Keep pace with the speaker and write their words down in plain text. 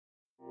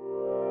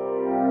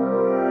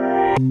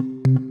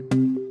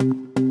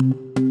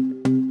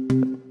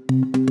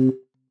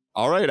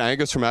All right,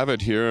 Angus from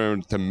Avid here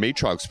at the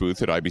Matrox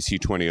booth at IBC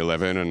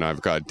 2011, and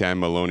I've got Dan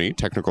Maloney,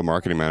 Technical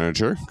Marketing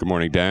Manager. Good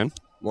morning, Dan.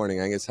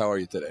 Morning, Angus. How are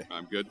you today?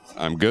 I'm good.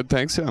 I'm good,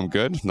 thanks. I'm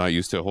good. Not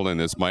used to holding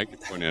this mic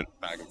and pointing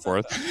it back and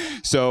forth.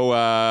 So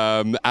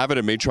Avid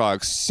and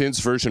Matrox,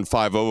 since version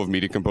 5.0 of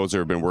Media Composer,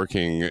 have been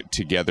working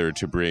together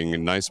to bring a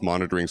nice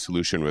monitoring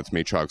solution with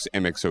Matrox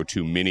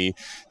MX02 Mini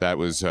that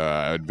was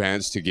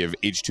advanced to give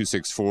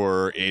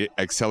H.264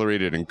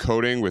 accelerated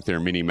encoding with their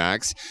Mini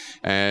Max.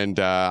 And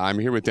I'm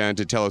here with Dan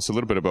to tell us a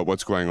little bit about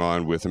what's going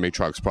on with the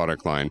Matrox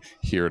product line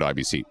here at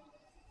IBC.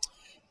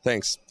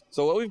 Thanks.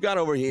 So what we've got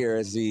over here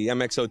is the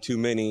MX02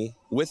 Mini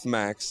with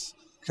Max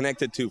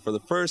connected to, for the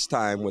first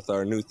time with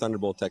our new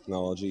Thunderbolt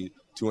technology,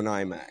 to an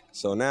iMac.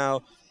 So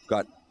now we've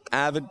got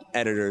Avid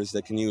editors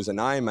that can use an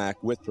iMac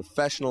with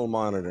professional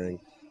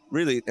monitoring,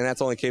 really, and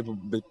that's only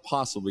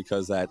possible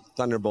because that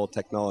Thunderbolt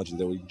technology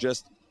that we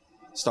just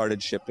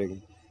started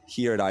shipping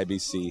here at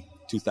IBC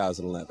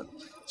 2011.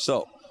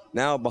 So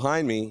now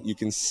behind me, you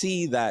can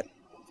see that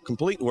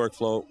complete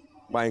workflow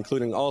by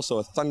including also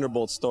a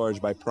Thunderbolt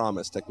storage by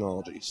Promise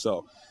technology.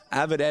 So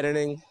Avid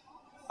editing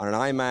on an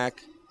iMac,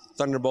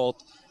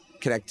 Thunderbolt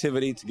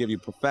connectivity to give you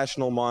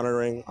professional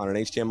monitoring on an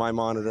HDMI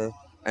monitor,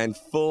 and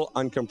full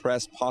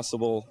uncompressed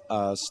possible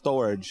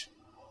storage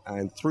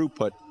and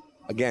throughput,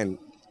 again,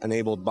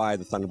 enabled by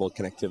the Thunderbolt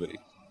connectivity.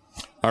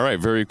 All right,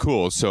 very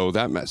cool. So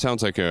that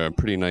sounds like a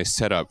pretty nice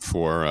setup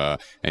for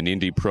an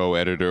Indie Pro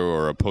editor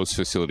or a post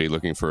facility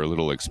looking for a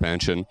little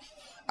expansion.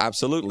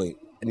 Absolutely.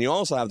 And you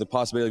also have the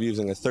possibility of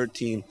using a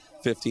 13,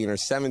 15, or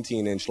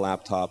 17-inch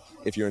laptop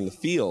if you're in the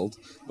field.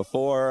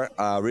 Before,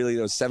 really,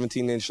 those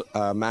 17-inch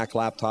Mac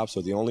laptops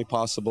were the only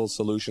possible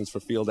solutions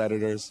for field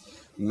editors.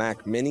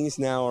 Mac Minis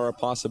now are a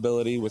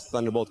possibility with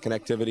Thunderbolt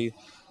connectivity.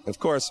 And of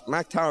course,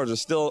 Mac Towers are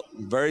still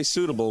very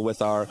suitable with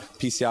our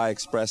PCI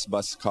Express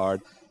Bus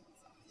card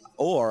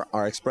or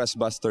our Express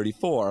Bus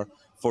 34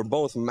 for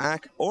both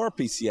Mac or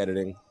PC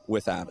editing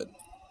with Avid.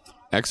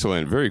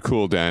 Excellent. Very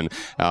cool, Dan.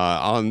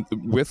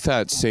 With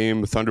that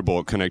same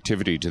Thunderbolt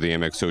connectivity to the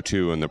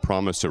MX02 and the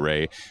Promise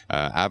array,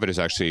 Avid is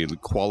actually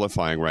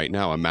qualifying right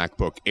now a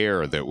MacBook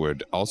Air that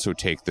would also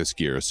take this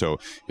gear. So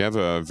you have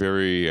a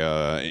very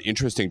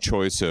interesting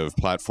choice of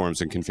platforms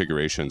and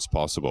configurations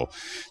possible.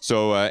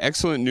 So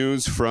excellent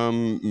news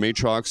from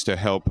Matrox to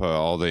help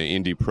all the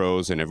indie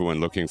pros and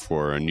everyone looking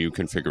for new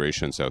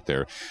configurations out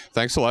there.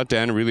 Thanks a lot,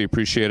 Dan. Really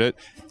appreciate it.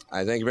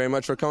 I thank you very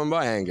much for coming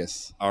by,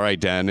 Angus. All right,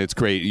 Dan, it's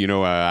great. You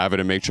know, Avid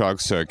and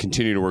Matrox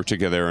continue to work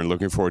together and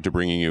looking forward to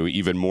bringing you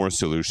even more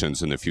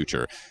solutions in the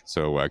future.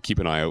 So keep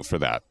an eye out for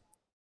that.